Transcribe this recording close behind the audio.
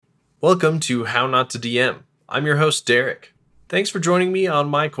Welcome to How Not to DM. I'm your host, Derek. Thanks for joining me on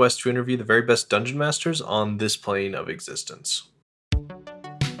my quest to interview the very best dungeon masters on this plane of existence.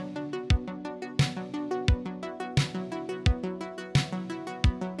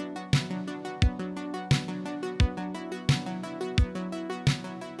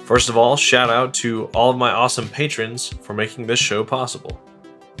 First of all, shout out to all of my awesome patrons for making this show possible.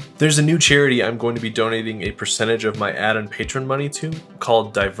 There's a new charity I'm going to be donating a percentage of my ad and patron money to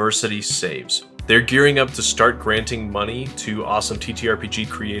called Diversity Saves. They're gearing up to start granting money to awesome TTRPG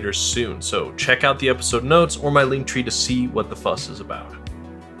creators soon, so check out the episode notes or my link tree to see what the fuss is about.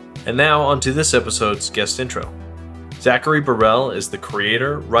 And now onto this episode's guest intro. Zachary Burrell is the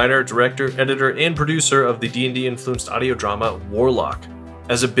creator, writer, director, editor, and producer of the D&D influenced audio drama Warlock.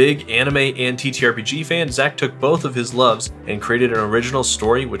 As a big anime and TTRPG fan, Zach took both of his loves and created an original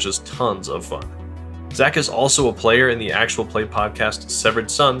story, which is tons of fun. Zach is also a player in the actual play podcast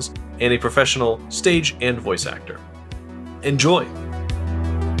Severed Sons and a professional stage and voice actor. Enjoy!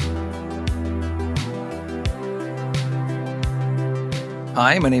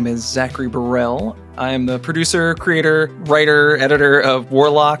 Hi, my name is Zachary Burrell. I'm the producer, creator, writer, editor of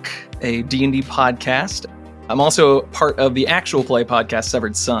Warlock, a D&D podcast. I'm also part of the actual play podcast,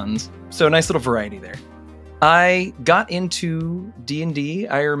 Severed Sons, so a nice little variety there. I got into D&D,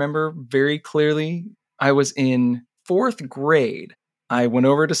 I remember very clearly. I was in 4th grade. I went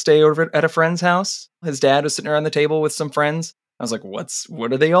over to stay over at a friend's house. His dad was sitting around the table with some friends. I was like,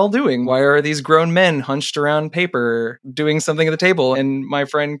 what are they all doing? Why are these grown men hunched around paper doing something at the table? And my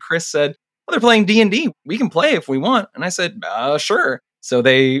friend Chris said, well, they're playing D&D. We can play if we want. And I said, sure. So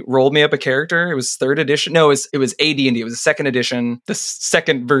they rolled me up a character. It was 3rd edition. No, it was AD&D. It was a 2nd edition. The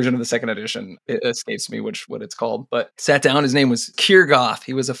second version of the 2nd edition. It escapes me what it's called. But sat down. His name was Kirgoth.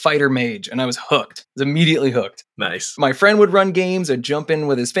 He was a fighter mage, and I was hooked. I was immediately hooked. Nice. My friend would run games. I'd jump in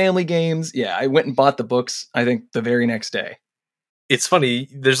with his family games. Yeah, I went and bought the books, I think, the very next day. It's funny,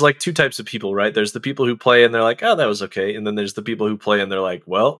 there's like two types of people, right? There's the people who play and they're like, oh, that was okay. And then there's the people who play and they're like,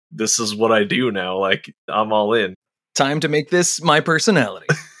 well, this is what I do now. Like, I'm all in. Time to make this my personality.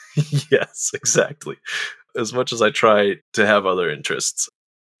 Yes, exactly. As much as I try to have other interests.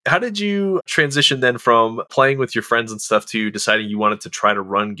 How did you transition then from playing with your friends and stuff to deciding you wanted to try to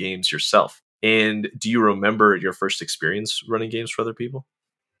run games yourself? And do you remember your first experience running games for other people?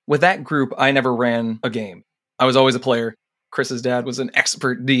 With that group, I never ran a game. I was always a player. Chris's dad was an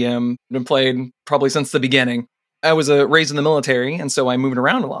expert DM, been played probably since the beginning. I was raised in the military, and so I moved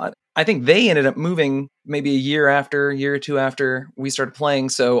around a lot. I think they ended up moving maybe a year or two after we started playing.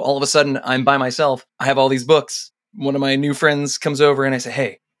 So all of a sudden, I'm by myself. I have all these books. One of my new friends comes over and I say,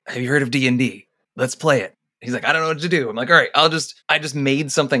 hey, have you heard of D&D? Let's play it. He's like, I don't know what to do. I'm like, all right, I just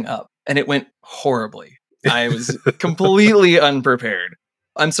made something up. And it went horribly. I was completely unprepared.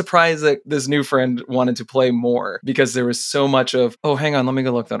 I'm surprised that this new friend wanted to play more because there was so much of, oh, hang on, let me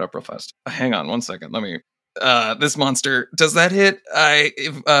go look that up real fast. Hang on 1 second. This monster, does that hit?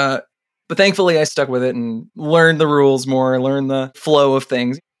 But thankfully I stuck with it and learned the rules more, learned the flow of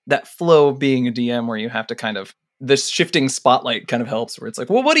things. That flow of being a DM where you have to kind of, this shifting spotlight kind of helps where it's like,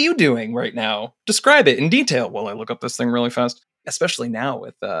 well, what are you doing right now? Describe it in detail. Well, I look up this thing really fast, especially now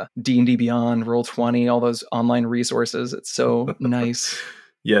with D&D Beyond, Roll20, all those online resources. It's so nice.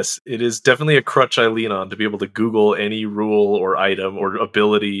 Yes, it is definitely a crutch I lean on to be able to Google any rule or item or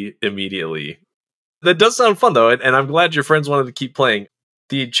ability immediately. That does sound fun, though, and I'm glad your friends wanted to keep playing.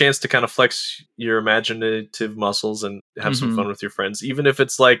 The chance to kind of flex your imaginative muscles and have some fun with your friends, even if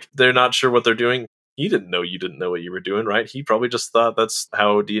it's like they're not sure what they're doing. He didn't know you didn't know what you were doing, right? He probably just thought that's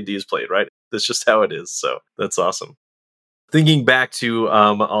how D&D is played, right? That's just how it is, so that's awesome. Thinking back to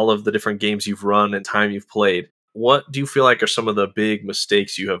all of the different games you've run and time you've played, what do you feel like are some of the big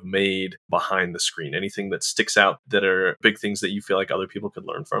mistakes you have made behind the screen? Anything that sticks out that are big things that you feel like other people could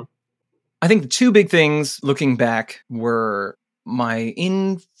learn from? I think the two big things looking back were my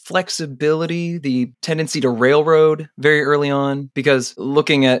inflexibility, the tendency to railroad very early on, because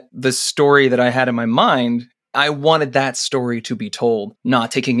looking at the story that I had in my mind, I wanted that story to be told,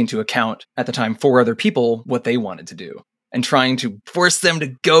 not taking into account at the time for other people what they wanted to do and trying to force them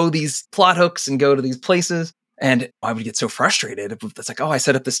to go these plot hooks and go to these places. And I would get so frustrated. It's like, oh, I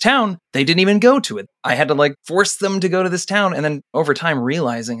set up this town. They didn't even go to it. I had to force them to go to this town. And then over time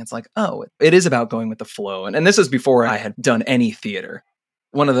realizing it's like, oh, it is about going with the flow. And this is before I had done any theater.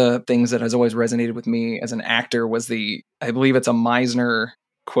 One of the things that has always resonated with me as an actor was I believe it's a Meisner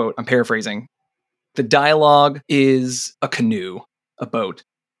quote. I'm paraphrasing. The dialogue is a canoe, a boat.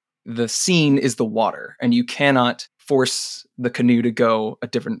 The scene is the water. And you cannot force the canoe to go a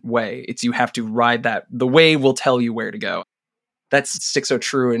different way. You have to ride that. The way will tell you where to go. That sticks so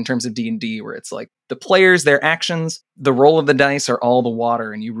true in terms of D&D, where it's like the players, their actions, the roll of the dice are all the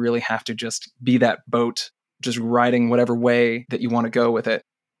water, and you really have to just be that boat, just riding whatever way that you want to go with it.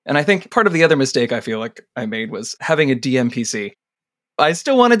 And I think part of the other mistake I feel like I made was having a DM PC. I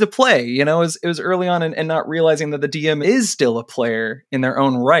still wanted to play, it was early on and not realizing that the DM is still a player in their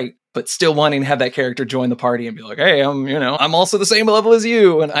own right, but still wanting to have that character join the party and be like, hey, I'm also the same level as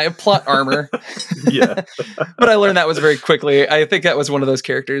you, and I have plot armor. Yeah. But I learned that was very quickly. I think that was one of those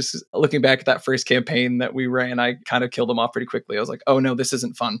characters, looking back at that first campaign that we ran, I kind of killed him off pretty quickly. I was like, oh no, this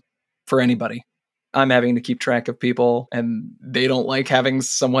isn't fun for anybody. I'm having to keep track of people, and they don't like having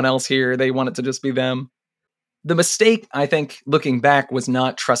someone else here. They want it to just be them. The mistake, I think, looking back, was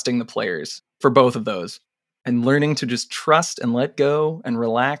not trusting the players for both of those. And learning to just trust and let go and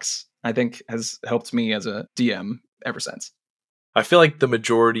relax, I think, has helped me as a DM ever since. I feel like the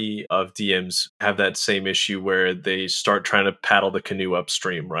majority of DMs have that same issue where they start trying to paddle the canoe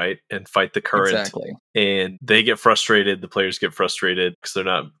upstream, right? And fight the current. Exactly. And they get frustrated. The players get frustrated because they're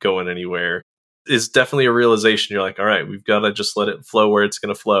not going anywhere. It's definitely a realization. You're like, all right, we've got to just let it flow where it's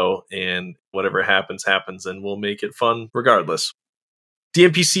going to flow. And whatever happens, happens. And we'll make it fun regardless.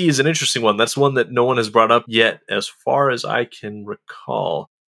 DMPC is an interesting one. That's one that no one has brought up yet, as far as I can recall.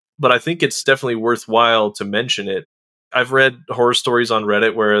 But I think it's definitely worthwhile to mention it. I've read horror stories on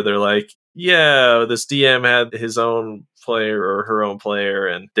Reddit where they're like, yeah, this DM had his own player or her own player,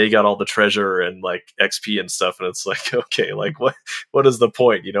 and they got all the treasure and like XP and stuff. And it's like, okay, like what is the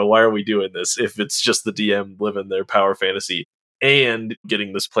point? Why are we doing this if it's just the DM living their power fantasy and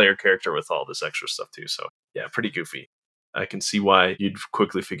getting this player character with all this extra stuff too? So yeah, pretty goofy. I can see why you'd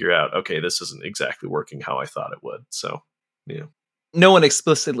quickly figure out, okay, this isn't exactly working how I thought it would. So, yeah. No one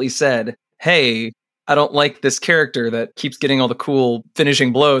explicitly said, hey, I don't like this character that keeps getting all the cool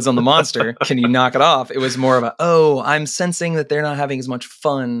finishing blows on the monster. Can you knock it off? It was more of I'm sensing that they're not having as much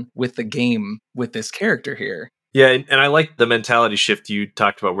fun with the game with this character here. Yeah, and I like the mentality shift you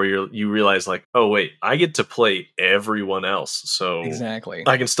talked about where you realize like, oh, wait, I get to play everyone else. So exactly,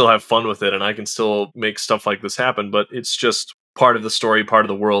 I can still have fun with it and I can still make stuff like this happen, but it's just part of the story, part of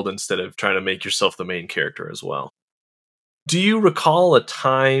the world, instead of trying to make yourself the main character as well. Do you recall a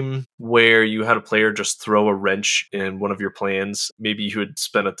time where you had a player just throw a wrench in one of your plans? Maybe you had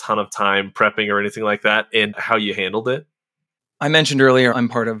spent a ton of time prepping or anything like that, and how you handled it? I mentioned earlier, I'm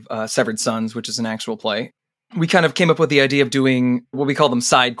part of Severed Sons, which is an actual play. We kind of came up with the idea of doing what we call them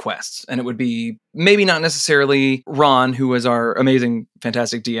side quests. And it would be maybe not necessarily Ron, who was our amazing,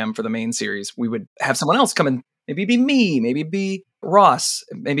 fantastic DM for the main series. We would have someone else come and maybe be me, maybe be Ross.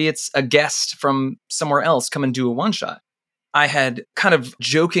 Maybe it's a guest from somewhere else come and do a one-shot. I had kind of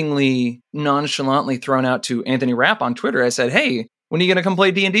jokingly, nonchalantly thrown out to Anthony Rapp on Twitter. I said, hey, when are you going to come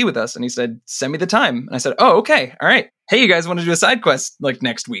play D&D with us? And he said, send me the time. And I said, oh, okay. All right. Hey, you guys want to do a side quest like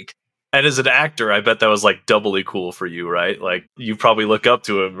next week? And as an actor, I bet that was like doubly cool for you, right? Like you probably look up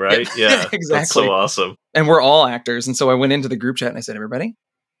to him, right? Yeah, exactly. That's so awesome. And we're all actors. And so I went into the group chat and I said, everybody,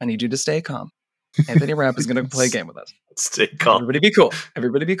 I need you to stay calm. Anthony Rapp is going to play a game with us. Stay calm. Everybody be cool.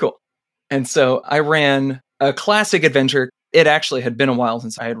 Everybody be cool. And so I ran a classic adventure. It actually had been a while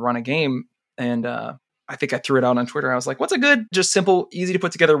since I had run a game. And I think I threw it out on Twitter. I was like, what's a good, just simple, easy to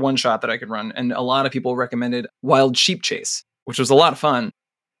put together one shot that I could run? And a lot of people recommended Wild Sheep Chase, which was a lot of fun.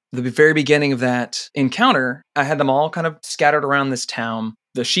 The very beginning of that encounter, I had them all kind of scattered around this town.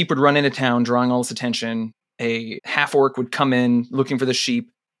 The sheep would run into town, drawing all this attention. A half-orc would come in looking for the sheep.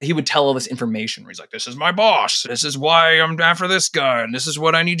 He would tell all this information. He's like, this is my boss. This is why I'm after this guy. And this is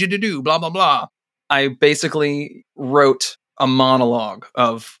what I need you to do, blah, blah, blah. I basically wrote a monologue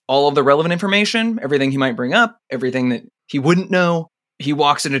of all of the relevant information, everything he might bring up, everything that he wouldn't know. He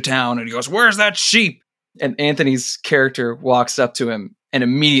walks into town and he goes, where's that sheep? And Anthony's character walks up to him and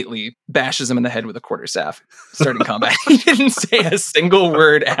immediately bashes him in the head with a quarterstaff, starting combat. He didn't say a single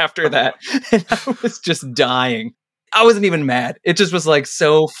word after that. And I was just dying. I wasn't even mad. It just was like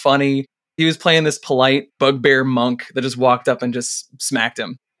so funny. He was playing this polite bugbear monk that just walked up and just smacked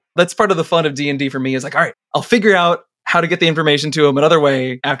him. That's part of the fun of D&D for me is like, all right, I'll figure out how to get the information to him another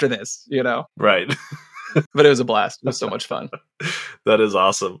way after this, Right. But it was a blast. It was so much fun. That is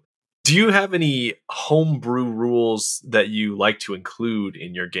awesome. Do you have any homebrew rules that you like to include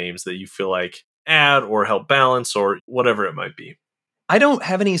in your games that you feel like add or help balance or whatever it might be? I don't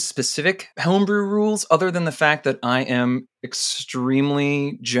have any specific homebrew rules other than the fact that I am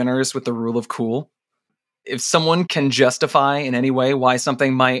extremely generous with the rule of cool. If someone can justify in any way why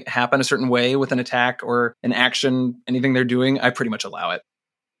something might happen a certain way with an attack or an action, anything they're doing, I pretty much allow it.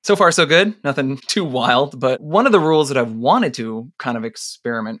 So far, so good. Nothing too wild. But one of the rules that I've wanted to kind of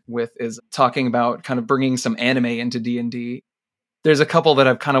experiment with is talking about kind of bringing some anime into D&D. There's a couple that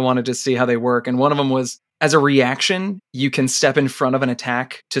I've kind of wanted to see how they work. And one of them was, as a reaction, you can step in front of an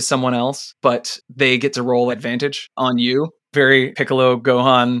attack to someone else, but they get to roll advantage on you. Very Piccolo,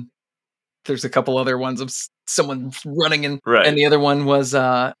 Gohan. There's a couple other ones of someone running in. Right. And the other one was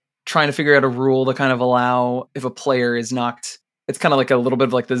trying to figure out a rule to kind of allow if a player is knocked. It's kind of like a little bit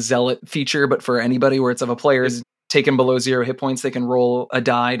of like the Zealot feature, but for anybody, where it's if a player is taken below 0 hit points, they can roll a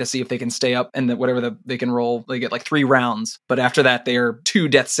die to see if they can stay up, and that whatever they can roll, they get like 3 rounds. But after that, they are 2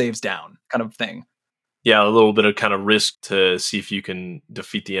 death saves down, kind of thing. Yeah, a little bit of kind of risk to see if you can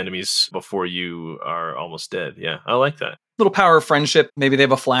defeat the enemies before you are almost dead. Yeah, I like that. Little power of friendship. Maybe they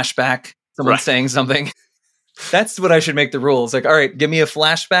have a flashback, someone saying something. That's what I should make the rules. Like, all right, give me a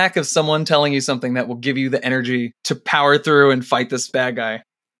flashback of someone telling you something that will give you the energy to power through and fight this bad guy.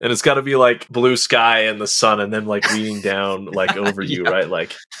 And it's got to be like blue sky and the sun and then like leaning down like over you, right?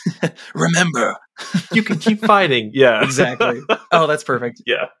 Like, remember, you can keep fighting. Yeah, exactly. Oh, that's perfect.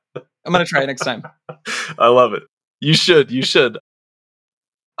 Yeah. I'm going to try it next time. I love it. You should.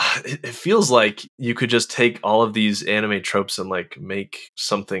 It feels like you could just take all of these anime tropes and like make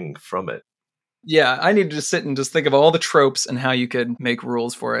something from it. Yeah, I need to just sit and just think of all the tropes and how you could make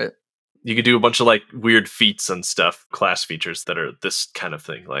rules for it. You could do a bunch of like weird feats and stuff, class features that are this kind of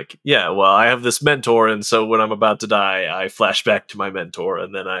thing. Like, yeah, well, I have this mentor, and so when I'm about to die, I flash back to my mentor,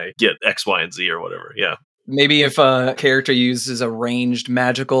 and then I get X, Y, and Z or whatever. Yeah. Maybe if a character uses a ranged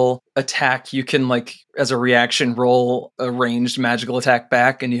magical attack, you can, like, as a reaction, roll a ranged magical attack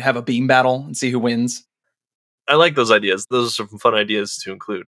back, and you have a beam battle and see who wins. I like those ideas. Those are some fun ideas to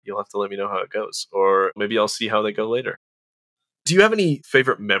include. You'll have to let me know how it goes, or maybe I'll see how they go later. Do you have any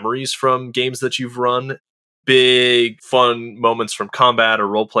favorite memories from games that you've run? Big, fun moments from combat or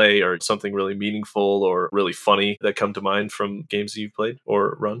roleplay or something really meaningful or really funny that come to mind from games that you've played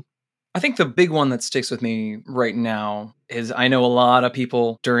or run? I think the big one that sticks with me right now is I know a lot of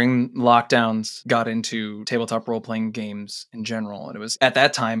people during lockdowns got into tabletop role-playing games in general. And it was, at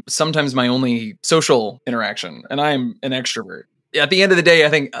that time, sometimes my only social interaction. And I'm an extrovert. At the end of the day, I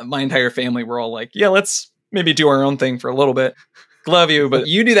think my entire family were all like, yeah, let's maybe do our own thing for a little bit. Love you, but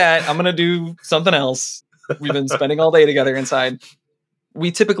you do that. I'm going to do something else. We've been spending all day together inside.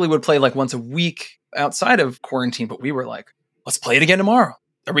 We typically would play like once a week outside of quarantine, but we were like, let's play it again tomorrow.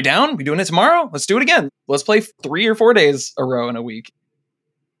 Are we down? We doing it tomorrow? Let's do it again. Let's play 3 or 4 days a row in a week.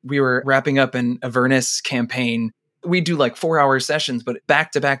 We were wrapping up an Avernus campaign. We do like 4-hour sessions, but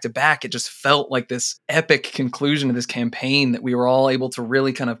back to back to back, it just felt like this epic conclusion of this campaign that we were all able to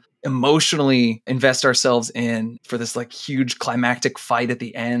really kind of emotionally invest ourselves in for this like huge climactic fight at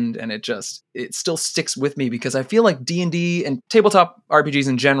the end. And it still sticks with me because I feel like D&D and tabletop RPGs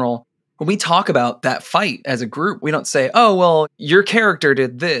in general, when we talk about that fight as a group, we don't say, oh, well, your character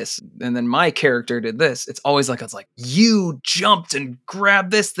did this and then my character did this. It's always like, you jumped and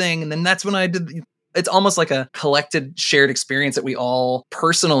grabbed this thing. And then that's when I did. It's almost like a collected shared experience that we all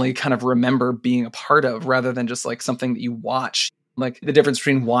personally kind of remember being a part of rather than just like something that you watch. Like the difference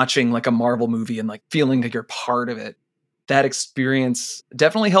between watching like a Marvel movie and like feeling like you're part of it. That experience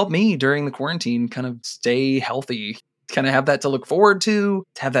definitely helped me during the quarantine kind of stay healthy, kind of have that to look forward to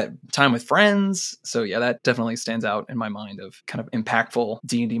have that time with friends. So yeah, that definitely stands out in my mind of kind of impactful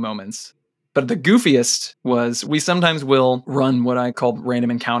D&D moments. But the goofiest was we sometimes will run what I call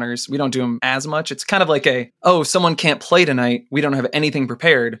random encounters. We don't do them as much. It's kind of like someone can't play tonight. We don't have anything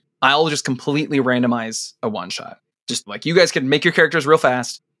prepared. I'll just completely randomize a one-shot. Just like you guys can make your characters real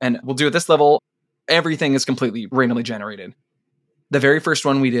fast and we'll do at this level. Everything is completely randomly generated. The very first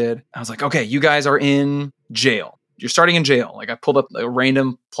one we did, I was like, okay, you guys are in jail. You're starting in jail. Like I pulled up a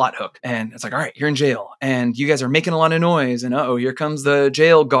random plot hook and it's like, all right, you're in jail and you guys are making a lot of noise. And here comes the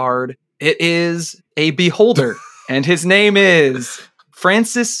jail guard. It is a beholder, and his name is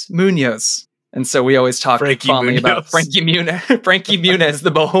Francis Munoz. And so we always talk fondly about Frankie Muniz,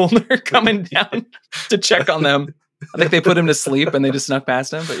 the beholder, coming down to check on them. I think they put him to sleep and they just snuck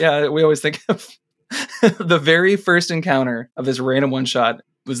past him. But yeah, we always think of the very first encounter of this random one shot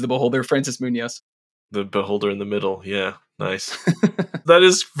was the beholder, Francis Munoz. The beholder in the middle. Yeah, nice. That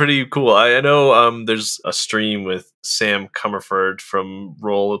is pretty cool. I know there's a stream with Sam Comerford from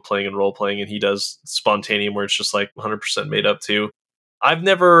playing and role playing, and he does Spontaneum where it's just like 100% made up too. I've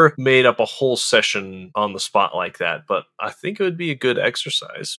never made up a whole session on the spot like that, but I think it would be a good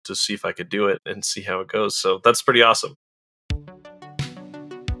exercise to see if I could do it and see how it goes. So that's pretty awesome.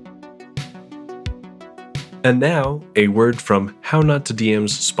 And now, a word from How Not to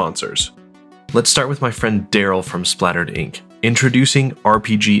DM's sponsors. Let's start with my friend Daryl from Splattered Inc. Introducing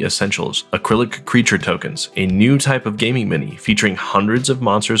RPG Essentials, Acrylic Creature Tokens, a new type of gaming mini featuring hundreds of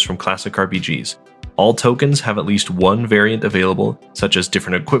monsters from classic RPGs. All tokens have at least one variant available, such as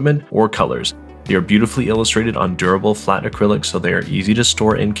different equipment or colors. They are beautifully illustrated on durable flat acrylic, so they are easy to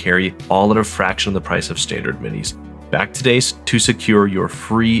store and carry, all at a fraction of the price of standard minis. Back today to secure your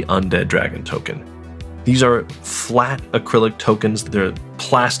free Undead Dragon token. These are flat acrylic tokens. They're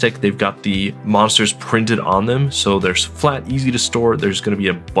plastic. They've got the monsters printed on them, so they're flat, easy to store. There's going to be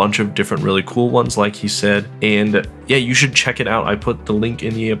a bunch of different really cool ones, like he said. And yeah, you should check it out. I put the link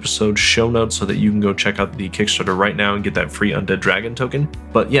in the episode show notes so that you can go check out the Kickstarter right now and get that free Undead Dragon token.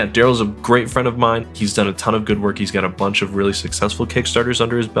 But yeah, Daryl's a great friend of mine. He's done a ton of good work. He's got a bunch of really successful Kickstarters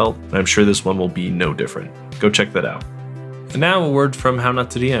under his belt, and I'm sure this one will be no different. Go check that out. And now a word from How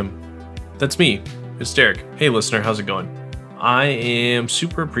Not to DM. That's me. It's Derek. Hey listener, how's it going? I am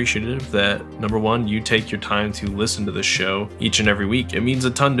super appreciative that, number one, you take your time to listen to this show each and every week. It means a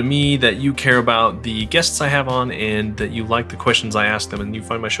ton to me that you care about the guests I have on and that you like the questions I ask them and you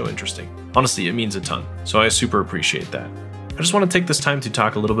find my show interesting. Honestly, it means a ton. So I super appreciate that. I just want to take this time to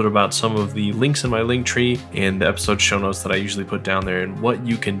talk a little bit about some of the links in my link tree and the episode show notes that I usually put down there and what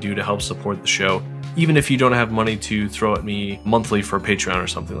you can do to help support the show, even if you don't have money to throw at me monthly for Patreon or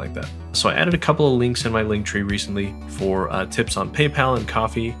something like that. So I added a couple of links in my link tree recently for tips on PayPal and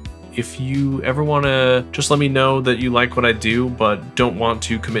coffee. If you ever want to just let me know that you like what I do but don't want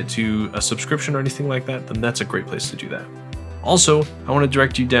to commit to a subscription or anything like that, then that's a great place to do that. Also, I want to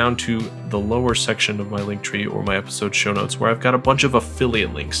direct you down to the lower section of my link tree or my episode show notes where I've got a bunch of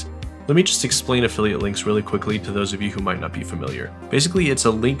affiliate links. Let me just explain affiliate links really quickly to those of you who might not be familiar. Basically, it's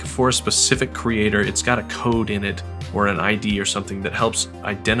a link for a specific creator. It's got a code in it or an ID or something that helps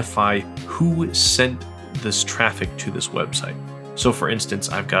identify who sent this traffic to this website. So for instance,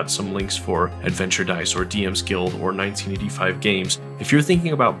 I've got some links for Adventure Dice or DM's Guild or 1985 Games. If you're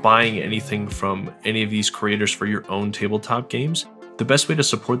thinking about buying anything from any of these creators for your own tabletop games, the best way to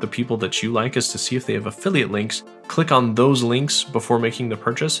support the people that you like is to see if they have affiliate links, click on those links before making the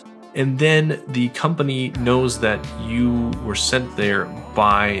purchase, and then the company knows that you were sent there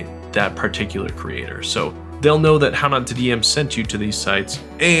by that particular creator. So they'll know that How Not to DM sent you to these sites,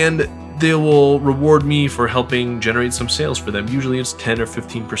 and they will reward me for helping generate some sales for them. Usually it's 10 or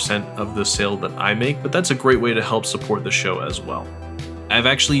 15% of the sale that I make, but that's a great way to help support the show as well. I've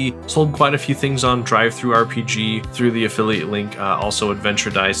actually sold quite a few things on DriveThruRPG through the affiliate link. Also Adventure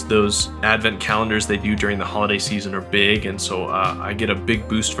Dice, those advent calendars they do during the holiday season are big, and so I get a big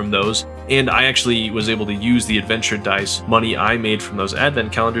boost from those. And I actually was able to use the Adventure Dice money I made from those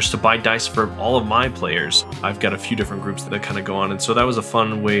advent calendars to buy dice for all of my players. I've got a few different groups that kind of go on, and so that was a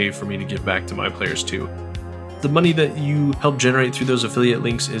fun way for me to give back to my players too. The money that you help generate through those affiliate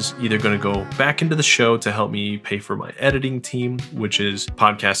links is either going to go back into the show to help me pay for my editing team, which is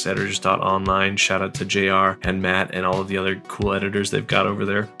podcasteditors.online. Shout out to JR and Matt and all of the other cool editors they've got over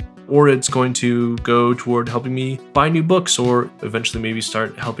there. Or it's going to go toward helping me buy new books or eventually maybe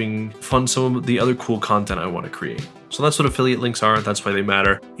start helping fund some of the other cool content I want to create. So that's what affiliate links are. That's why they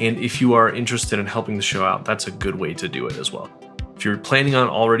matter. And if you are interested in helping the show out, that's a good way to do it as well. If you're planning on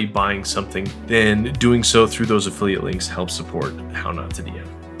already buying something, then doing so through those affiliate links helps support How Not to DM.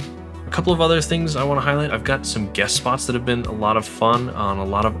 A couple of other things I want to highlight. I've got some guest spots that have been a lot of fun on a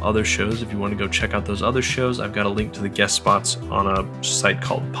lot of other shows. If you want to go check out those other shows, I've got a link to the guest spots on a site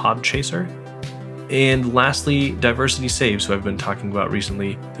called Podchaser. And lastly, Diversity Saves, who I've been talking about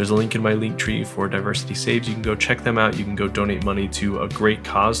recently. There's a link in my link tree for Diversity Saves. You can go check them out. You can go donate money to a great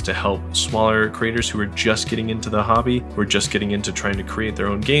cause to help smaller creators who are just getting into the hobby, who are just getting into trying to create their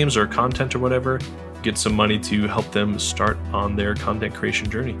own games or content or whatever. Get some money to help them start on their content creation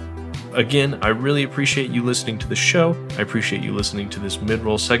journey. Again, I really appreciate you listening to the show. I appreciate you listening to this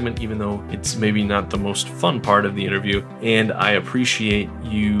mid-roll segment, even though it's maybe not the most fun part of the interview. And I appreciate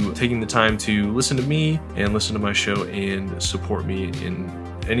you taking the time to listen to me and listen to my show and support me in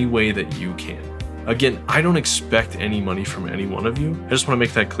any way that you can. Again, I don't expect any money from any one of you. I just want to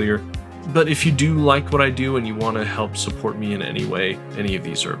make that clear. But if you do like what I do and you want to help support me in any way, any of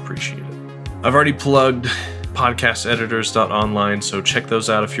these are appreciated. I've already plugged podcasteditors.online, so check those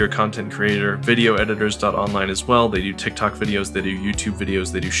out if you're a content creator. Videoeditors.online as well. They do TikTok videos, they do YouTube videos,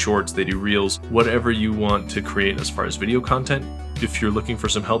 they do shorts, they do reels, whatever you want to create as far as video content. If you're looking for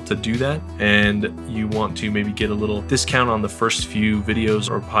some help to do that and you want to maybe get a little discount on the first few videos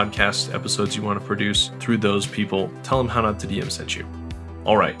or podcast episodes you want to produce through those people, tell them How Not to DM sent you.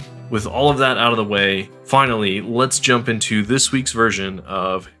 All right, with all of that out of the way, finally, let's jump into this week's version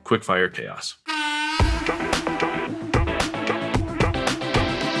of Quickfire Chaos.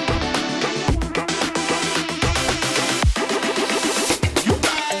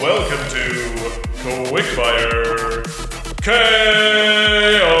 welcome to Quickfire Chaos!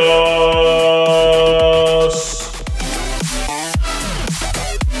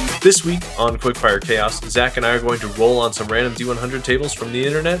 This week on Quickfire Chaos, Zach and I are going to roll on some random D100 tables from the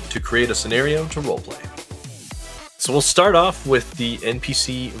internet to create a scenario to roleplay. So we'll start off with the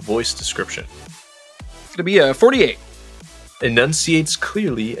NPC voice description. It's going to be a 48. Enunciates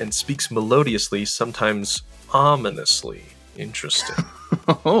clearly and speaks melodiously, sometimes ominously. Interesting.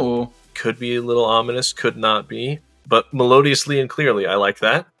 Oh. Could be a little ominous, could not be. But melodiously and clearly, I like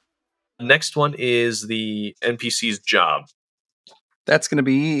that. Next one is the NPC's job. That's going to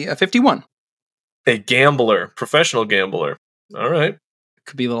be a 51. A gambler, professional gambler. All right.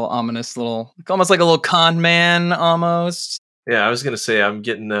 Could be a little ominous, almost like a little con man, almost. Yeah, I was going to say I'm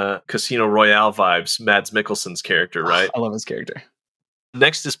getting Casino Royale vibes, Mads Mikkelsen's character, right? I love his character.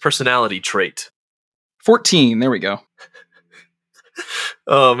 Next is personality trait. 14, there we go.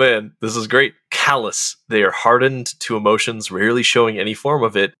 Oh man, this is great. Callous. They are hardened to emotions, rarely showing any form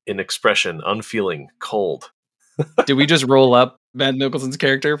of it in expression, unfeeling, cold. Did we just roll up Mads Mikkelsen's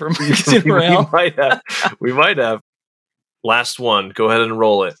character from Casino Royale? We might have. Last one. Go ahead and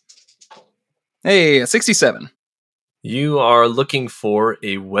roll it. Hey, a 67. You are looking for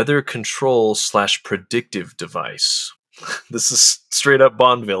a weather control / predictive device. This is straight up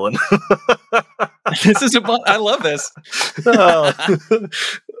Bond villain. This is I love this. Oh,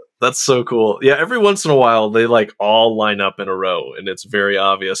 that's so cool. Yeah, every once in a while they all line up in a row, and it's very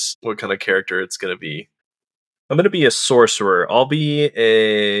obvious what kind of character it's going to be. I'm going to be a sorcerer. I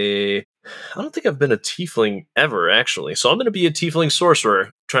don't think I've been a tiefling ever, actually. So I'm going to be a tiefling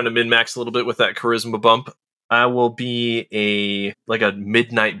sorcerer, trying to min-max a little bit with that charisma bump. I will be a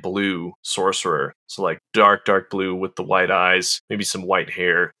midnight blue sorcerer. So dark blue with the white eyes, maybe some white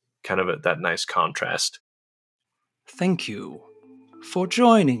hair, kind of that nice contrast. Thank you for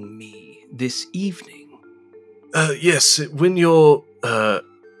joining me this evening. Yes, when your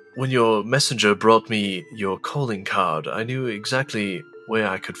messenger brought me your calling card, I knew exactly where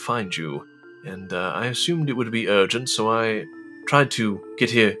I could find you, and I assumed it would be urgent, so I tried to get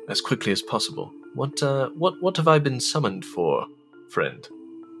here as quickly as possible. What have I been summoned for, friend?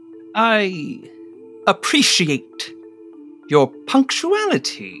 I appreciate your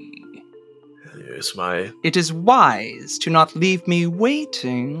punctuality. Yes, It is wise to not leave me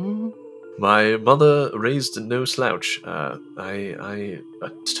waiting. My mother raised no slouch. I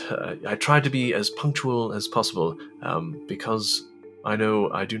try to be as punctual as possible, because I know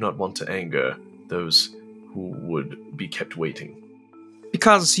I do not want to anger those who would be kept waiting.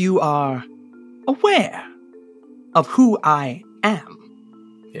 Because you are aware of who I am.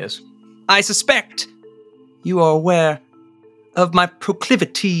 Yes. I suspect you are aware of my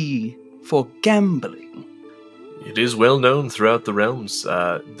proclivity for gambling. It is well known throughout the realms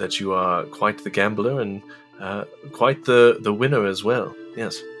that you are quite the gambler and quite the winner as well.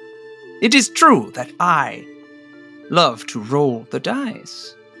 Yes. It is true that I love to roll the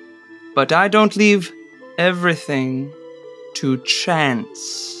dice, but I don't leave everything to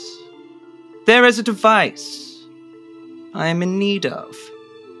chance. There is a device I am in need of.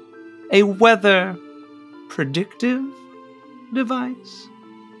 A weather predictive device.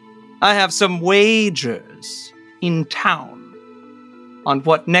 I have some wagers in town on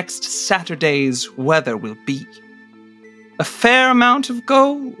what next Saturday's weather will be. A fair amount of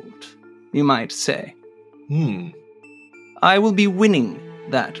gold, you might say. I will be winning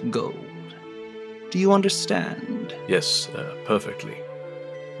that gold. Do you understand? Yes, perfectly.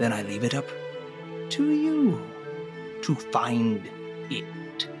 Then I leave it up to you to find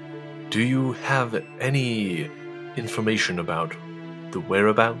it. Do you have any information about the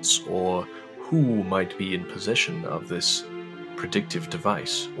whereabouts or who might be in possession of this predictive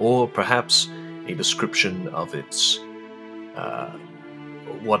device? Or perhaps a description of its,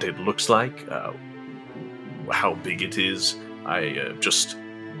 what it looks like, how big it is? I'm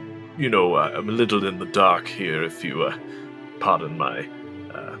a little in the dark here, if you pardon my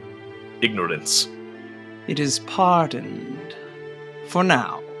ignorance. It is pardoned for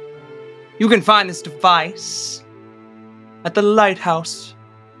now. You can find this device at the lighthouse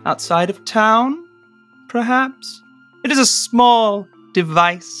outside of town, perhaps. It is a small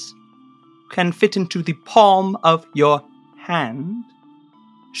device, can fit into the palm of your hand,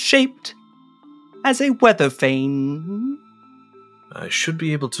 shaped as a weather vane. I should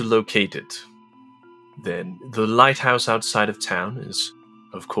be able to locate it. Then the lighthouse outside of town is,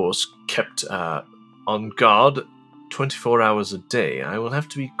 of course, kept on guard 24 hours a day. I will have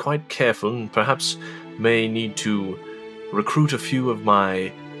to be quite careful and perhaps may need to recruit a few of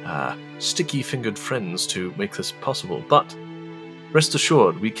my sticky-fingered friends to make this possible. But rest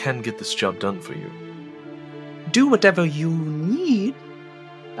assured we can get this job done for you. Do whatever you need.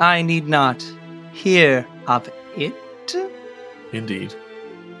 I need not hear of it. Indeed.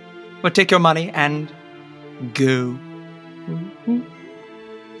 But take your money and go.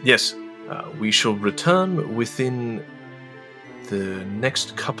 Yes, we shall return within the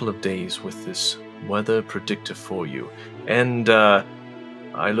next couple of days with this weather predictor for you. And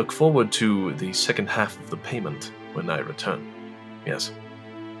I look forward to the second half of the payment when I return. Yes.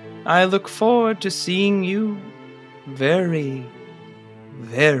 I look forward to seeing you very,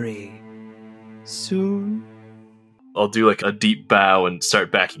 very soon. I'll do like a deep bow and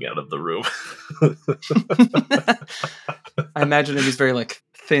start backing out of the room. I imagine him, he's very like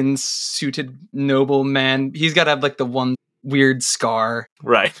thin suited noble man. He's got to have like the one weird scar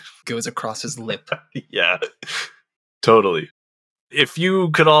Right. goes across his lip. Yeah. Totally. If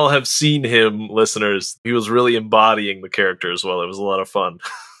you could all have seen him, listeners, he was really embodying the character as well. It was a lot of fun.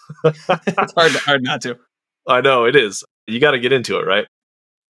 It's hard not to. I know, it is. You got to get into it, right?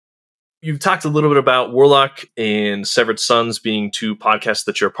 You've talked a little bit about Warlock and Severed Sons being two podcasts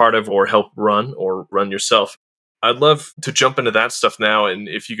that you're a part of or help run or run yourself. I'd love to jump into that stuff now, and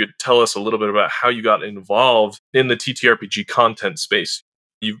if you could tell us a little bit about how you got involved in the TTRPG content space.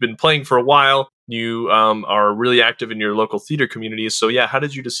 You've been playing for a while. You are really active in your local theater communities. So yeah, how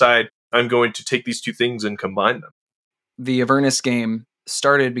did you decide I'm going to take these two things and combine them? The Avernus game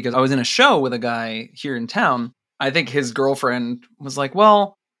started because I was in a show with a guy here in town. I think his girlfriend was like,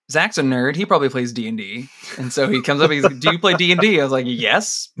 well, Zach's a nerd. He probably plays D&D. And so he comes up, he's like, do you play D&D? I was like,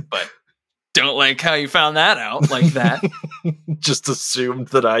 yes, but don't like how you found that out like that. Just assumed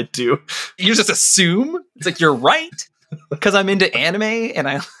that I do. You just assume? It's like, you're right. Because I'm into anime and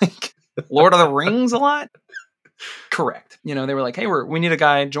I like Lord of the Rings a lot. Correct. You know, they were like, hey, we need a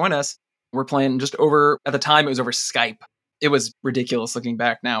guy, join us. We're playing just over, at the time, it was over Skype. It was ridiculous looking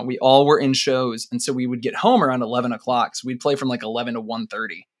back now. We all were in shows. And so we would get home around 11 o'clock. So we'd play from like 11 to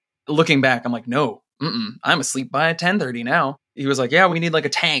 1:30. Looking back, I'm like, no, I'm asleep by 10:30 now. He was like, yeah, we need like a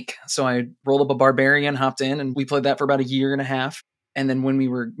tank. So I rolled up a barbarian, hopped in, and we played that for about a year and a half. And then when we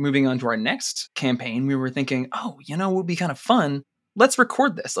were moving on to our next campaign, we were thinking, oh, you know, it would be kind of fun. Let's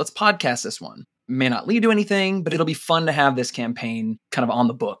record this. Let's podcast this one. May not lead to anything, but it'll be fun to have this campaign kind of on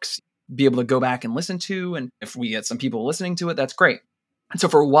the books, be able to go back and listen to. And if we get some people listening to it, that's great. And so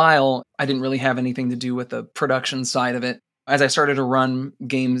for a while, I didn't really have anything to do with the production side of it. As I started to run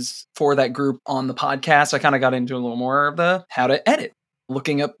games for that group on the podcast, I kind of got into a little more of the how to edit,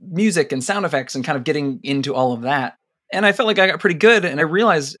 looking up music and sound effects and kind of getting into all of that. And I felt like I got pretty good. And I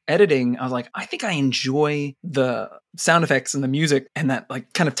realized editing, I was like, I think I enjoy the sound effects and the music and that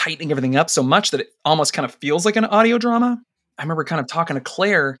like kind of tightening everything up so much that it almost kind of feels like an audio drama. I remember kind of talking to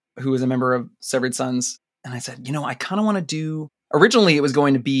Claire, who was a member of Severed Sons. And I said, you know, I kind of want to do, originally it was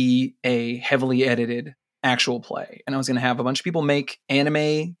going to be a heavily edited actual play. And I was going to have a bunch of people make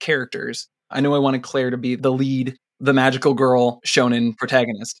anime characters. I knew I wanted Claire to be the lead, the magical girl shonen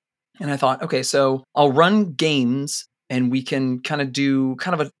protagonist. And I thought, okay, so I'll run games and we can kind of do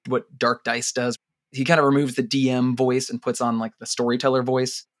kind of what Dark Dice does. He kind of removes the DM voice and puts on like the storyteller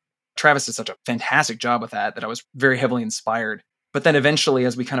voice. Travis did such a fantastic job with that I was very heavily inspired. But then eventually,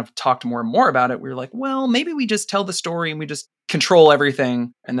 as we kind of talked more and more about it, we were like, well, maybe we just tell the story and we just control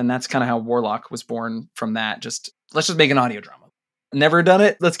everything. And then that's kind of how Warlock was born from that. Let's just make an audio drama. Never done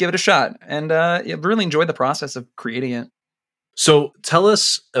it. Let's give it a shot. And I really enjoyed the process of creating it. So tell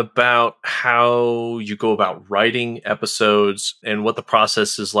us about how you go about writing episodes and what the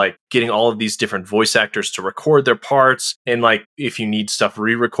process is like, getting all of these different voice actors to record their parts, and like if you need stuff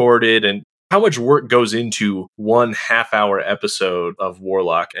re-recorded, and how much work goes into 1.5 hour episode of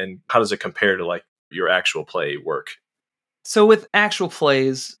Warlock, and how does it compare to like your actual play work? So with actual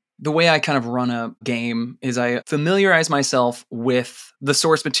plays, the way I kind of run a game is I familiarize myself with the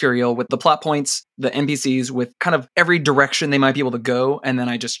source material, with the plot points, the NPCs, with kind of every direction they might be able to go. And then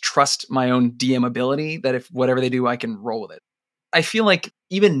I just trust my own DM ability that if whatever they do, I can roll with it. I feel like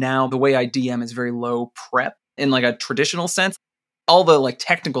even now, the way I DM is very low prep in like a traditional sense. All the like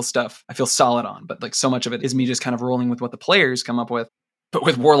technical stuff I feel solid on, but like so much of it is me just kind of rolling with what the players come up with. But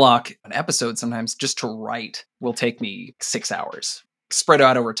with Warlock, an episode sometimes just to write will take me 6 hours. Spread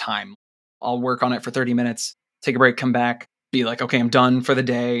out over time. I'll work on it for 30 minutes, take a break, come back, be like, okay, I'm done for the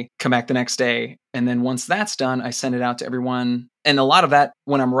day, come back the next day. And then once that's done, I send it out to everyone. And a lot of that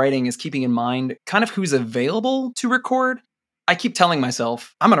when I'm writing is keeping in mind kind of who's available to record. I keep telling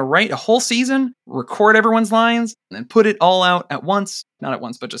myself, I'm going to write a whole season, record everyone's lines, and then put it all out at once. Not at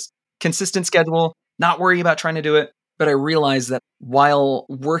once, but just consistent schedule, not worry about trying to do it. But I realized that while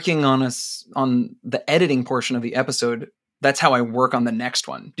working on the editing portion of the episode, that's how I work on the next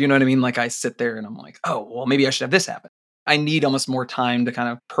one. Do you know what I mean? Like I sit there and I'm like, oh, well, maybe I should have this happen. I need almost more time to kind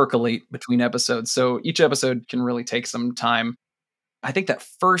of percolate between episodes. So each episode can really take some time. I think that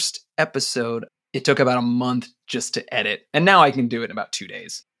first episode, it took about a month just to edit. And now I can do it in about 2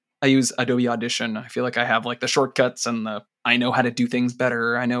 days. I use Adobe Audition. I feel like I have like the shortcuts and I know how to do things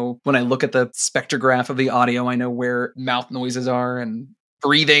better. I know when I look at the spectrograph of the audio, I know where mouth noises are and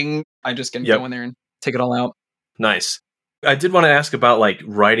breathing. I just can go in there and take it all out. Nice. I did want to ask about like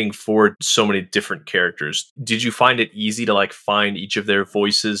writing for so many different characters. Did you find it easy to like find each of their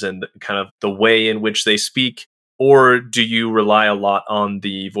voices and kind of the way in which they speak? Or do you rely a lot on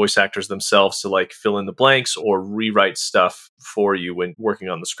the voice actors themselves to like fill in the blanks or rewrite stuff for you when working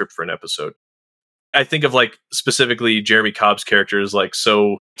on the script for an episode? I think of like specifically Jeremy Cobb's characters, like,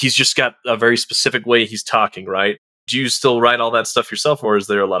 so he's just got a very specific way he's talking, right? Do you still write all that stuff yourself, or is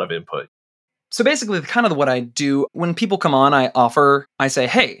there a lot of input? So basically, kind of what I do when people come on, I say,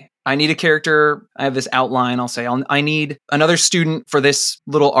 hey, I need a character. I have this outline. I'll say, I need another student for this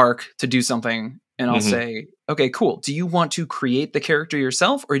little arc to do something. And I'll say, okay, cool. Do you want to create the character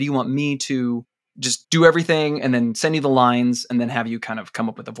yourself, or do you want me to just do everything and then send you the lines and then have you kind of come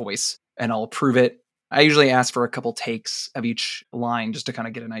up with a voice and I'll approve it? I usually ask for a couple takes of each line just to kind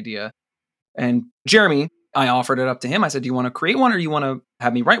of get an idea. And Jeremy, I offered it up to him. I said, do you want to create one or do you want to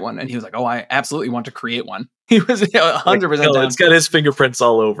have me write one? And he was like, oh, I absolutely want to create one. He was 100% down. It's got his fingerprints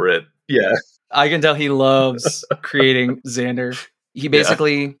all over it. Yeah. I can tell he loves creating Xander. He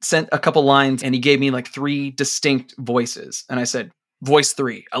basically sent a couple lines and he gave me like 3 distinct voices. And I said, voice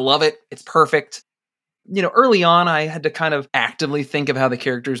 3. I love it. It's perfect. You know, early on, I had to kind of actively think of how the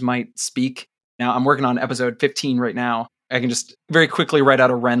characters might speak. Now I'm working on episode 15 right now. I can just very quickly write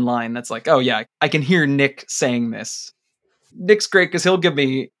out a Ren line that's like, oh yeah, I can hear Nick saying this. Nick's great because he'll give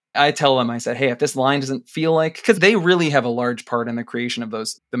me, I tell him, I said, hey, if this line doesn't feel like, because they really have a large part in the creation of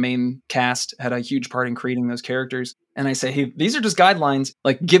those. The main cast had a huge part in creating those characters. And I say, hey, these are just guidelines.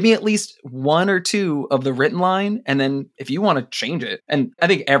 Like, give me at least 1 or 2 of the written line. And then if you want to change it, and I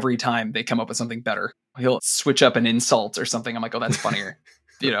think every time they come up with something better, he'll switch up an insult or something. I'm like, oh, that's funnier.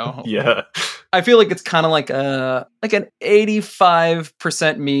 You know? Yeah. I feel like it's kind of like an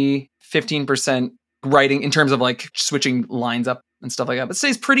 85% me, 15% writing in terms of like switching lines up and stuff like that. But it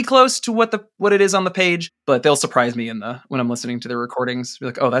stays pretty close to what it is on the page, but they'll surprise me when I'm listening to the recordings. Be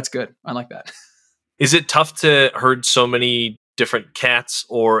like, oh, that's good. I like that. Is it tough to herd so many different cats,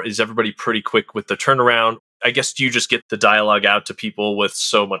 or is everybody pretty quick with the turnaround? I guess, do you just get the dialogue out to people with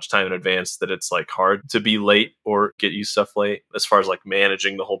so much time in advance that it's like hard to be late or get you stuff late as far as like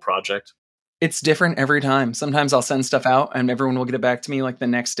managing the whole project? It's different every time. Sometimes I'll send stuff out and everyone will get it back to me like the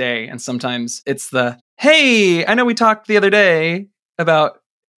next day. And sometimes it's hey, I know we talked the other day about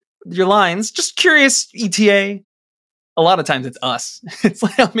your lines. Just curious, ETA. A lot of times it's us. It's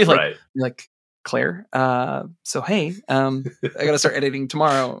like, I'll be like, Claire, so hey, I gotta start editing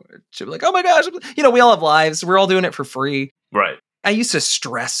tomorrow. She'll be like, oh my gosh, you know, we all have lives. We're all doing it for free. Right. I used to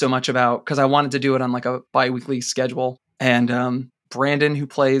stress so much about, because I wanted to do it on like a bi-weekly schedule. And Brandon, who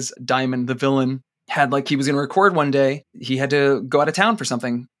plays Diamond, the villain, had he was going to record one day. He had to go out of town for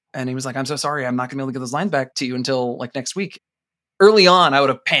something. And he was like, I'm so sorry. I'm not going to be able to get those lines back to you until like next week. Early on, I would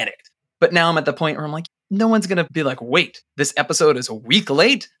have panicked. But now I'm at the point where I'm like, no one's going to be like, wait, this episode is a week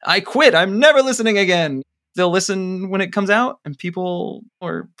late? I quit. I'm never listening again. They'll listen when it comes out, and people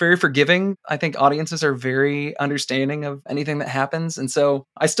are very forgiving. I think audiences are very understanding of anything that happens. And so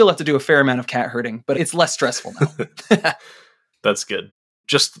I still have to do a fair amount of cat herding, but it's less stressful now. That's good.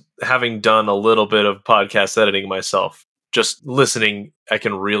 Just having done a little bit of podcast editing myself, just listening, I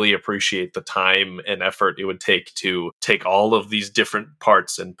can really appreciate the time and effort it would take to take all of these different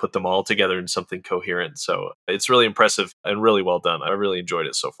parts and put them all together in something coherent. So it's really impressive and really well done. I really enjoyed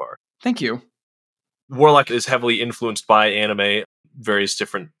it so far. Thank you. Warlock is heavily influenced by anime, various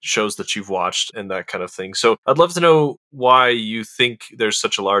different shows that you've watched and that kind of thing. So I'd love to know why you think there's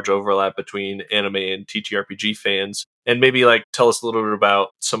such a large overlap between anime and TTRPG fans. And maybe tell us a little bit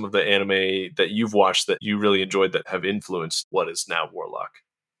about some of the anime that you've watched that you really enjoyed that have influenced what is now Warlock.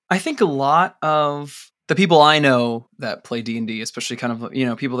 I think a lot of the people I know that play D&D, especially kind of,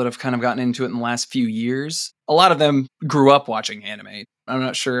 people that have kind of gotten into it in the last few years, a lot of them grew up watching anime. I'm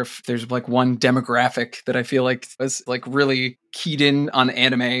not sure if there's one demographic that I feel like was really keyed in on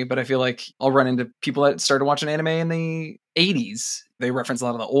anime, but I feel like I'll run into people that started watching anime in the 80s. They reference a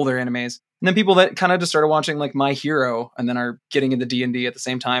lot of the older animes. And then people that kind of just started watching My Hero and then are getting into D&D at the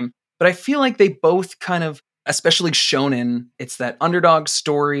same time. But I feel like they both kind of, especially shonen, it's that underdog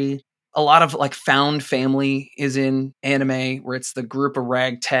story. A lot of like found family is in anime where it's the group of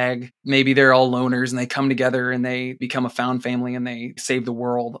ragtag. Maybe they're all loners and they come together and they become a found family and they save the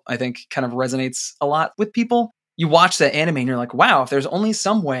world. I think kind of resonates a lot with people. You watch that anime and you're like, wow, if there's only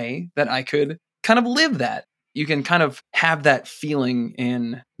some way that I could kind of live that. You can kind of have that feeling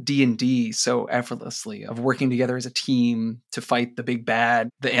in D&D so effortlessly of working together as a team to fight the big bad,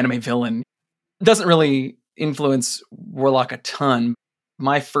 the anime villain. It doesn't really influence Warlock a ton.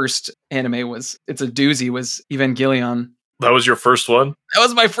 My first anime it's a doozy, was Evangelion. That was your first one? That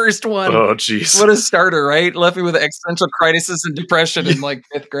was my first one. Oh, jeez. What a starter, right? Left me with existential crisis and depression in like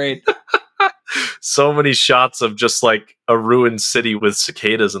 5th grade. So many shots of just like a ruined city with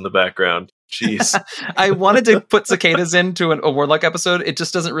cicadas in the background. Jeez. I wanted to put cicadas into a Warlock episode. It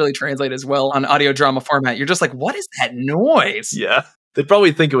just doesn't really translate as well on audio drama format. You're just like, what is that noise? Yeah. They'd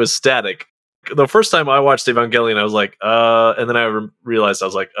probably think it was static. The first time I watched Evangelion, I was like, and then I realized I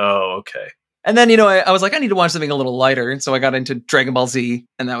was like, oh, okay. And then, I was like, I need to watch something a little lighter. So I got into Dragon Ball Z,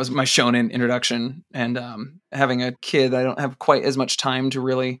 and that was my shonen introduction. And having a kid, I don't have quite as much time to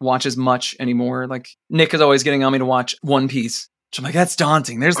really watch as much anymore. Like, Nick is always getting on me to watch One Piece. Which I'm like, that's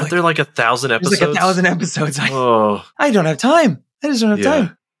daunting. There like 1,000 episodes? There's like 1,000 episodes. Oh. I don't have time. I just don't have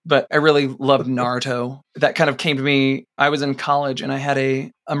time. But I really loved Naruto. That kind of came to me. I was in college, and I had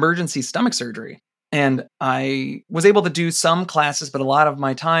a emergency stomach surgery. And I was able to do some classes, but a lot of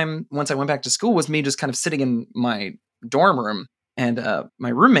my time, once I went back to school, was me just kind of sitting in my dorm room. And my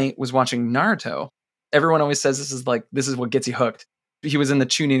roommate was watching Naruto. Everyone always says this is what gets you hooked. He was in the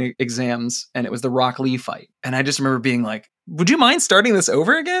Chunin exams, and it was the Rock Lee fight. And I just remember being like, would you mind starting this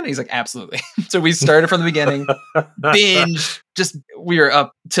over again? And he's like, absolutely. So we started from the beginning, binge. We were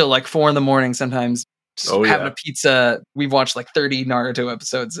up till like 4 a.m. sometimes. Having a pizza. We've watched like 30 Naruto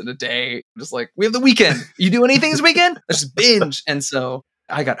episodes in a day. Just like, we have the weekend. You do anything this weekend? Let's just binge. And so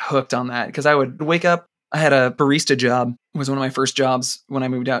I got hooked on that because I would wake up. I had a barista job. It was one of my first jobs when I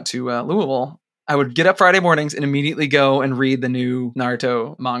moved out to Louisville. I would get up Friday mornings and immediately go and read the new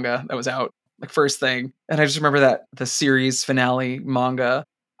Naruto manga that was out, like first thing. And I just remember that the series finale manga,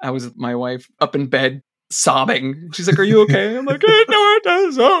 I was with my wife up in bed sobbing. She's like, are you okay? I'm like,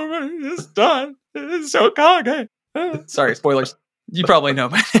 Naruto's over. It's done. It's so Kage. Sorry, spoilers. You probably know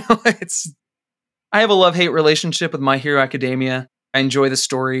by now. I have a love-hate relationship with My Hero Academia. I enjoy the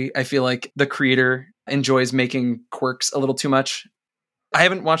story. I feel like the creator enjoys making quirks a little too much. I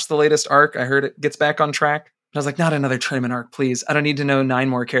haven't watched the latest arc. I heard it gets back on track. But I was like, not another tournament arc, please. I don't need to know 9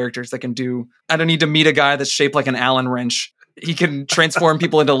 more characters that can do. I don't need to meet a guy that's shaped like an Allen wrench. He can transform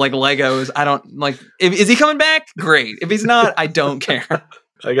people into like Legos. I don't like. Is he coming back? Great. If he's not, I don't care.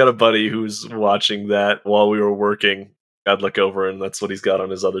 I got a buddy who's watching that while we were working. I'd look over and that's what he's got on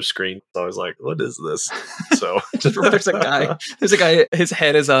his other screen. So I was like, what is this? So there's a guy, his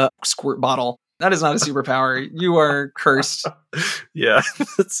head is a squirt bottle. That is not a superpower. You are cursed. Yeah.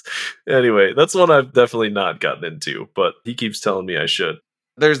 Anyway, that's one I've definitely not gotten into, but he keeps telling me I should.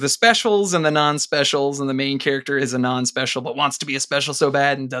 There's the specials and the non-specials, and the main character is a non-special but wants to be a special so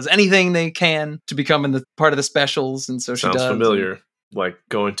bad and does anything they can to become in the part of the specials. And so she does. Sounds familiar. Like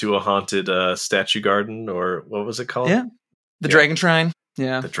going to a haunted statue garden, or what was it called? Yeah. The Dragon Shrine.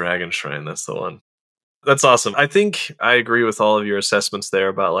 Yeah. The Dragon Shrine. That's the one. That's awesome. I think I agree with all of your assessments there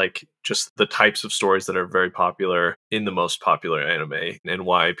about like just the types of stories that are very popular in the most popular anime and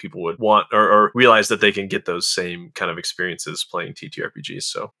why people would want or realize that they can get those same kind of experiences playing TTRPGs.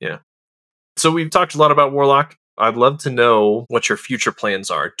 So, yeah. So we've talked a lot about Warlock. I'd love to know what your future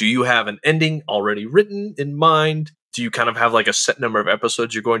plans are. Do you have an ending already written in mind? Do you kind of have like a set number of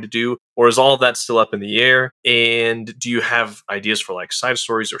episodes you're going to do? Or is all of that still up in the air? And do you have ideas for like side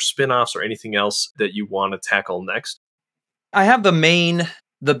stories or spin-offs or anything else that you want to tackle next? I have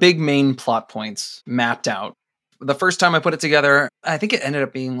the big main plot points mapped out. The first time I put it together, I think it ended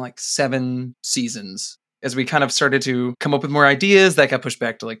up being like 7 seasons. As we kind of started to come up with more ideas, that got pushed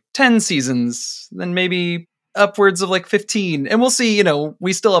back to like 10 seasons, then maybe upwards of like 15. And we'll see,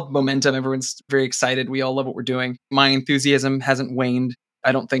 we still have momentum. Everyone's very excited. We all love what we're doing. My enthusiasm hasn't waned.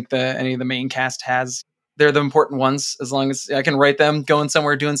 I don't think any of the main cast has. They're the important ones. As long as I can write them, going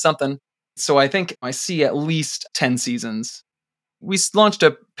somewhere, doing something. So I think I see at least 10 seasons. We launched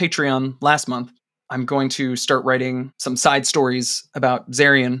a Patreon last month. I'm going to start writing some side stories about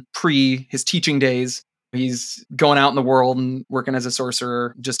Zarian pre his teaching days. He's going out in the world and working as a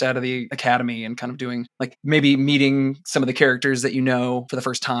sorcerer just out of the academy and kind of doing like maybe meeting some of the characters that for the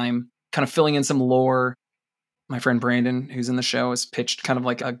first time, kind of filling in some lore. My friend Brandon, who's in the show, has pitched kind of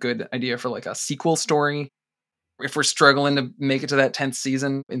like a good idea for like a sequel story. If we're struggling to make it to that 10th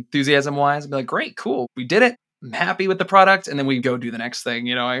season, enthusiasm wise, I'd be like, great, cool. We did it. I'm happy with the product. And then we go do the next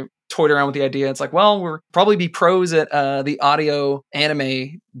thing. I toyed around with the idea. It's like, well, we'll probably be pros at the audio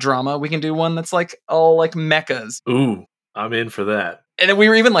anime drama. We can do one that's like all like mechas. Ooh, I'm in for that. And then we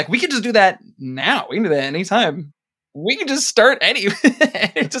were even like, we could just do that now. We can do that anytime. We can just start any,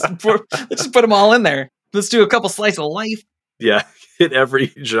 just put them all in there. Let's do a couple slice of life. Yeah, hit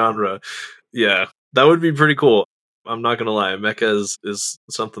every genre. Yeah, that would be pretty cool. I'm not gonna lie, mecha is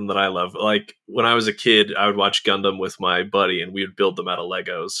something that I love. Like when I was a kid, I would watch Gundam with my buddy, and we would build them out of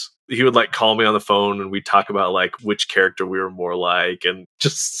Legos. He would like call me on the phone, and we'd talk about like which character we were more like, and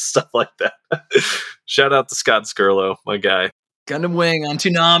just stuff like that. Shout out to Scott Skirlo, my guy. Gundam Wing on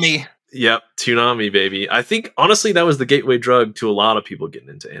Toonami. Yep, Toonami, baby. I think, honestly, that was the gateway drug to a lot of people getting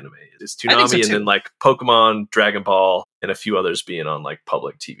into anime. It's Toonami so, and then, like, Pokemon, Dragon Ball, and a few others being on, like,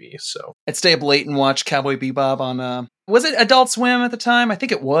 public TV, so. I'd stay up late and watch Cowboy Bebop on, was it Adult Swim at the time? I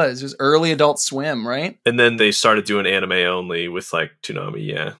think it was. It was early Adult Swim, right? And then they started doing anime only with, like, Toonami,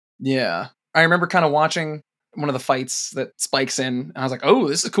 yeah. Yeah. I remember kind of watching one of the fights that Spike's in, and I was like, oh,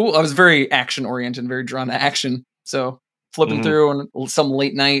 this is cool. I was very action-oriented, very drawn to action, so flipping through on some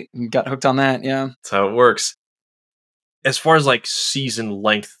late night and got hooked on that. Yeah. That's how it works. As far as like season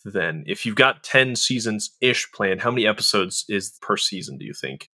length, then, if you've got 10 seasons ish planned, how many episodes is per season, do you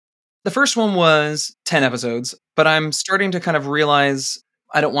think? The first one was 10 episodes, but I'm starting to kind of realize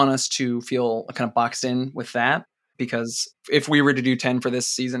I don't want us to feel kind of boxed in with that, because if we were to do 10 for this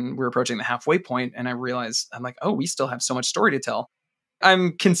season, we're approaching the halfway point, and I realize I'm like, oh, we still have so much story to tell.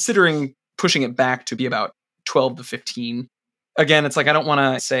 I'm considering pushing it back to be about 12 to 15. Again, it's like, I don't want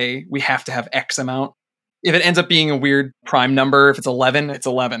to say we have to have X amount. If it ends up being a weird prime number, if it's 11, it's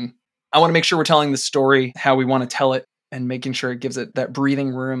 11. I want to make sure we're telling the story how we want to tell it and making sure it gives it that breathing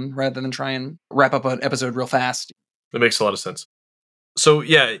room rather than try and wrap up an episode real fast. That makes a lot of sense. So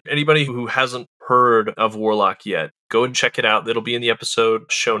yeah, anybody who hasn't heard of Warlock yet, go and check it out. It'll be in the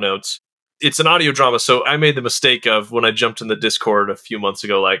episode show notes. It's an audio drama, so I made the mistake of when I jumped in the Discord a few months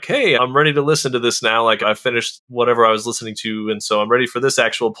ago, like, hey, I'm ready to listen to this now. Like, I finished whatever I was listening to, and so I'm ready for this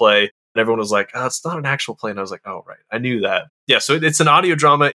actual play. And everyone was like, oh, it's not an actual play. And I was like, oh, right. I knew that. Yeah, so it's an audio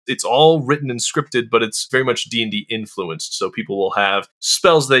drama. It's all written and scripted, but it's very much D&D influenced. So people will have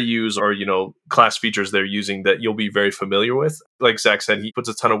spells they use or, class features they're using that you'll be very familiar with. Like Zach said, he puts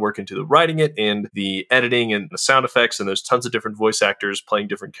a ton of work into the writing it and the editing and the sound effects. And there's tons of different voice actors playing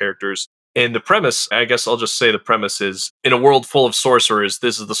different characters. And the premise, I guess I'll just say the premise is, in a world full of sorcerers,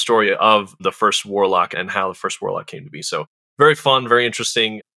 this is the story of the first Warlock and how the first Warlock came to be. So very fun, very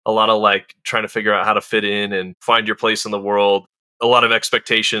interesting. A lot of like trying to figure out how to fit in and find your place in the world. A lot of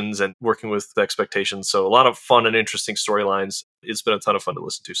expectations and working with the expectations. So a lot of fun and interesting storylines. It's been a ton of fun to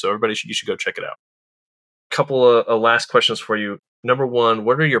listen to. So everybody, you should go check it out. Couple of last questions for you. Number one,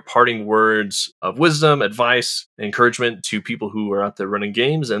 what are your parting words of wisdom, advice, encouragement to people who are out there running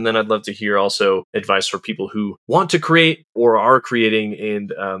games? And then I'd love to hear also advice for people who want to create or are creating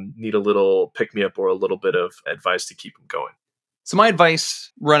and need a little pick-me-up or a little bit of advice to keep them going. So my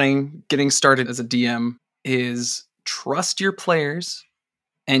advice getting started as a DM is trust your players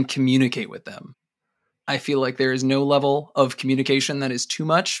and communicate with them. I feel like there is no level of communication that is too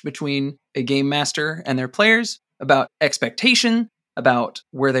much between a game master and their players about expectation, about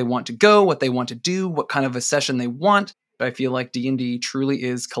where they want to go, what they want to do, what kind of a session they want. But I feel like D&D truly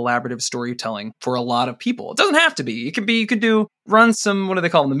is collaborative storytelling for a lot of people. It doesn't have to be. It could be, you could run some, what do they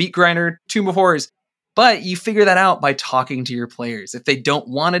call them? The meat grinder, Tomb of Horrors. But you figure that out by talking to your players. If they don't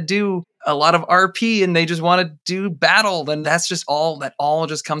want to do a lot of RP and they just want to do battle, then that all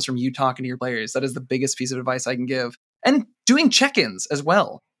just comes from you talking to your players. That is the biggest piece of advice I can give. And doing check-ins as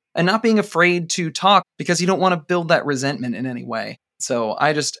well. And not being afraid to talk because you don't want to build that resentment in any way. So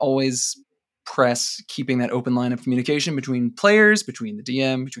I just always press keeping that open line of communication between players, between the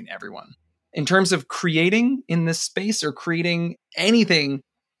DM, between everyone. In terms of creating in this space or creating anything,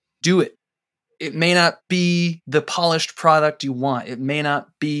 do it. It may not be the polished product you want. It may not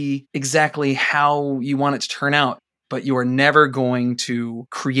be exactly how you want it to turn out, but you are never going to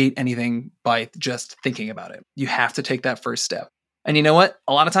create anything by just thinking about it. You have to take that first step. And you know what?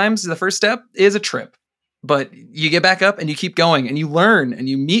 A lot of times the first step is a trip, but you get back up and you keep going and you learn and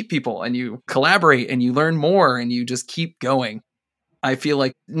you meet people and you collaborate and you learn more and you just keep going. I feel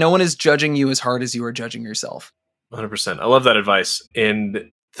like no one is judging you as hard as you are judging yourself. 100%. I love that advice. And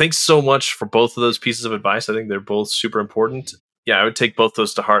thanks so much for both of those pieces of advice. I think they're both super important. Yeah, I would take both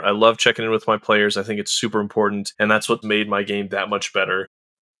those to heart. I love checking in with my players. I think it's super important. And that's what made my game that much better.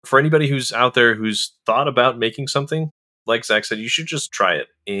 For anybody who's out there who's thought about making something, like Zach said, you should just try it.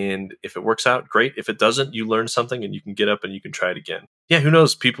 And if it works out, great. If it doesn't, you learn something and you can get up and you can try it again. Yeah, who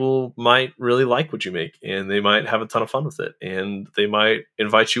knows? People might really like what you make and they might have a ton of fun with it. And they might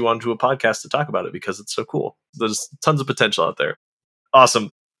invite you onto a podcast to talk about it because it's so cool. There's tons of potential out there. Awesome.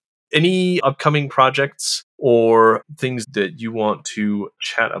 Any upcoming projects or things that you want to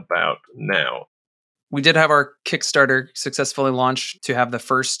chat about now? We did have our Kickstarter successfully launched to have the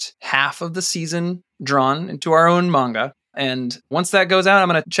first half of the season drawn into our own manga. And once that goes out, I'm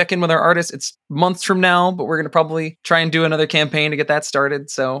going to check in with our artists. It's months from now, but we're going to probably try and do another campaign to get that started.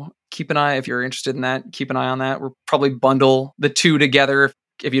 So keep an eye if you're interested in that. Keep an eye on that. We'll probably bundle the two together.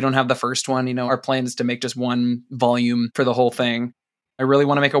 If you don't have the first one, our plan is to make just one volume for the whole thing. I really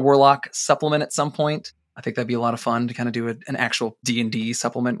want to make a Warlock supplement at some point. I think that'd be a lot of fun to kind of do an actual D&D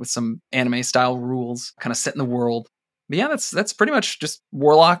supplement with some anime style rules, kind of set in the world. But yeah, that's pretty much just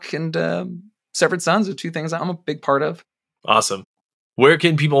Warlock and Severed Sons are two things I'm a big part of. Awesome. Where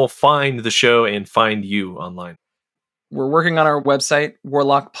can people find the show and find you online? We're working on our website,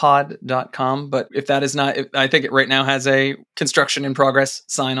 warlockpod.com. But if that is not, I think it right now has a construction in progress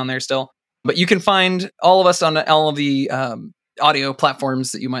sign on there still. But you can find all of us on all of the audio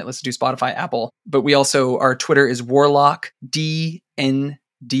platforms that you might listen to, Spotify, Apple. But we also, our Twitter is WarlockDND.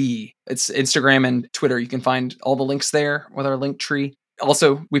 It's Instagram and Twitter. You can find all the links there with our link tree.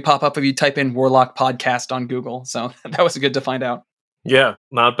 Also, we pop up if you type in Warlock Podcast on Google. So that was good to find out. Yeah,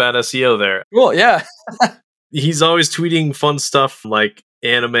 not bad SEO there. Cool, yeah. He's always tweeting fun stuff like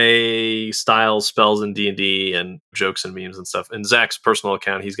anime style spells in D&D and jokes and memes and stuff. And Zach's personal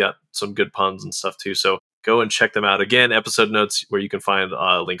account, he's got some good puns and stuff too. So go and check them out. Again, episode notes where you can find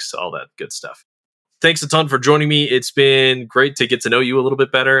links to all that good stuff. Thanks a ton for joining me. It's been great to get to know you a little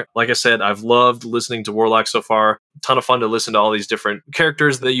bit better. Like I said, I've loved listening to Warlock so far. A ton of fun to listen to all these different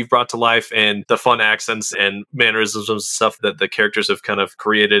characters that you've brought to life and the fun accents and mannerisms and stuff that the characters have kind of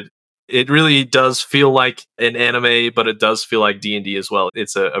created. It really does feel like an anime, but it does feel like D&D as well.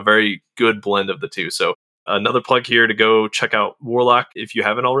 It's a very good blend of the two. So another plug here to go check out Warlock if you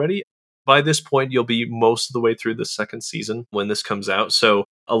haven't already. By this point, you'll be most of the way through the second season when this comes out. So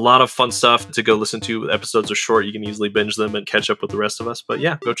a lot of fun stuff to go listen to. Episodes are short. You can easily binge them and catch up with the rest of us. But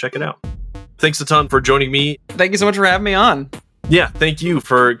yeah, go check it out. Thanks a ton for joining me. Thank you so much for having me on. Yeah, thank you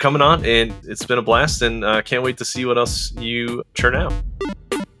for coming on. And it's been a blast. And can't wait to see what else you churn out.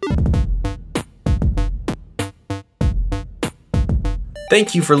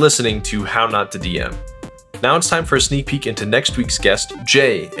 Thank you for listening to How Not to DM. Now it's time for a sneak peek into next week's guest,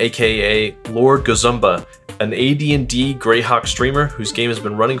 Jay, aka Lord Gazumba, an AD&D Greyhawk streamer whose game has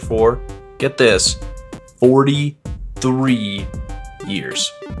been running for, get this, 43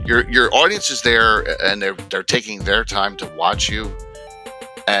 years. Your audience is there, and they're taking their time to watch you,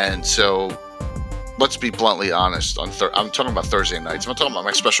 and so let's be bluntly honest. I'm talking about Thursday nights. I'm talking about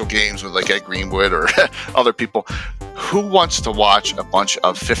my special games with like Ed Greenwood or other people. Who wants to watch a bunch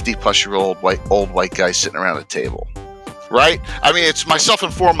of 50-plus-year-old white guys sitting around a table? Right? I mean, it's myself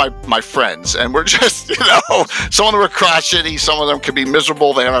and four of my friends, and we're just, some of them are crotchety, some of them could be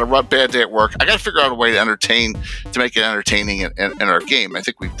miserable, they have a bad day at work. I got to figure out a way to make it entertaining in our game. I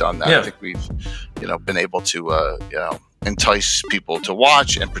think we've done that. Yeah. I think we've, been able to, entice people to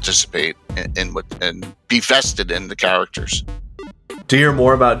watch and participate and be vested in the characters. To hear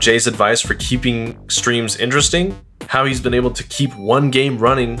more about Jay's advice for keeping streams interesting, how he's been able to keep one game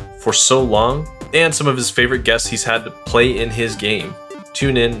running for so long, and some of his favorite guests he's had to play in his game,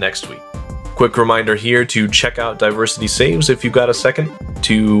 tune in next week. Quick reminder here to check out Diversity Saves if you've got a second,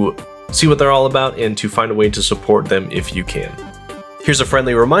 to see what they're all about and to find a way to support them if you can. Here's a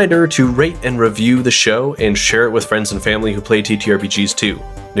friendly reminder to rate and review the show and share it with friends and family who play TTRPGs too.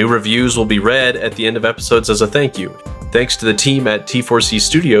 New reviews will be read at the end of episodes as a thank you. Thanks to the team at T4C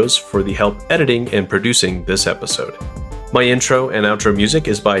Studios for the help editing and producing this episode. My intro and outro music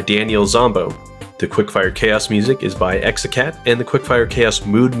is by Daniel Zombo. The Quickfire Chaos music is by Exacat, and the Quickfire Chaos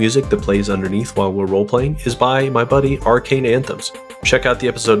mood music that plays underneath while we're roleplaying is by my buddy Arcane Anthems. Check out the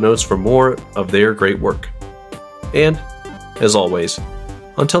episode notes for more of their great work. And, as always,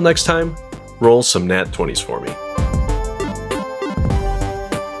 until next time, roll some nat 20s for me.